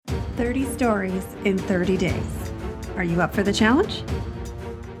30 stories in 30 days. Are you up for the challenge?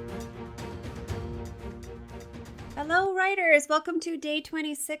 Hello, writers. Welcome to day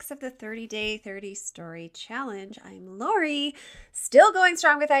 26 of the 30-day 30-story challenge. I'm Lori, still going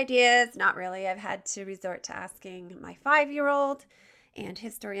strong with ideas. Not really. I've had to resort to asking my 5-year-old, and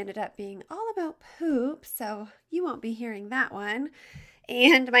his story ended up being all about poop, so you won't be hearing that one.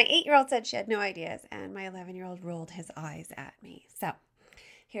 And my 8-year-old said she had no ideas, and my 11-year-old rolled his eyes at me. So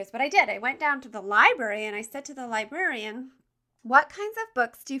here's what I did. I went down to the library, and I said to the librarian, what kinds of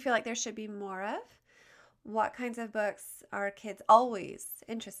books do you feel like there should be more of? What kinds of books are kids always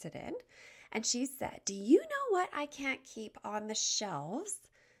interested in? And she said, do you know what I can't keep on the shelves?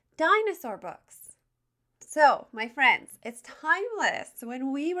 Dinosaur books. So, my friends, it's timeless.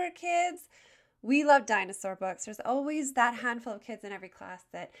 When we were kids, we loved dinosaur books. There's always that handful of kids in every class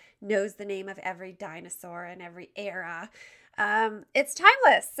that knows the name of every dinosaur in every era. It's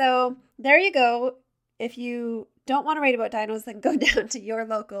timeless. So there you go. If you don't want to read about dinos, then go down to your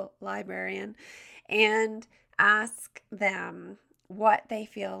local librarian and ask them what they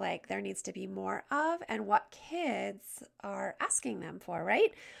feel like there needs to be more of and what kids are asking them for,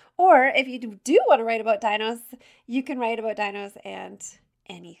 right? Or if you do want to write about dinos, you can write about dinos and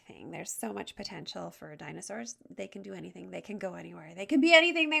anything. There's so much potential for dinosaurs. They can do anything. They can go anywhere. They can be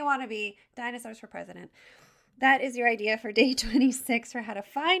anything they want to be. Dinosaurs for president. That is your idea for day 26 for how to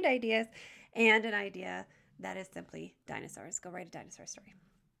find ideas, and an idea that is simply dinosaurs. Go write a dinosaur story.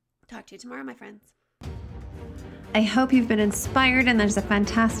 Talk to you tomorrow, my friends. I hope you've been inspired and there's a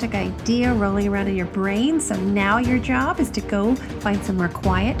fantastic idea rolling around in your brain. So now your job is to go find somewhere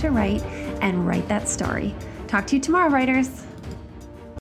quiet to write and write that story. Talk to you tomorrow, writers.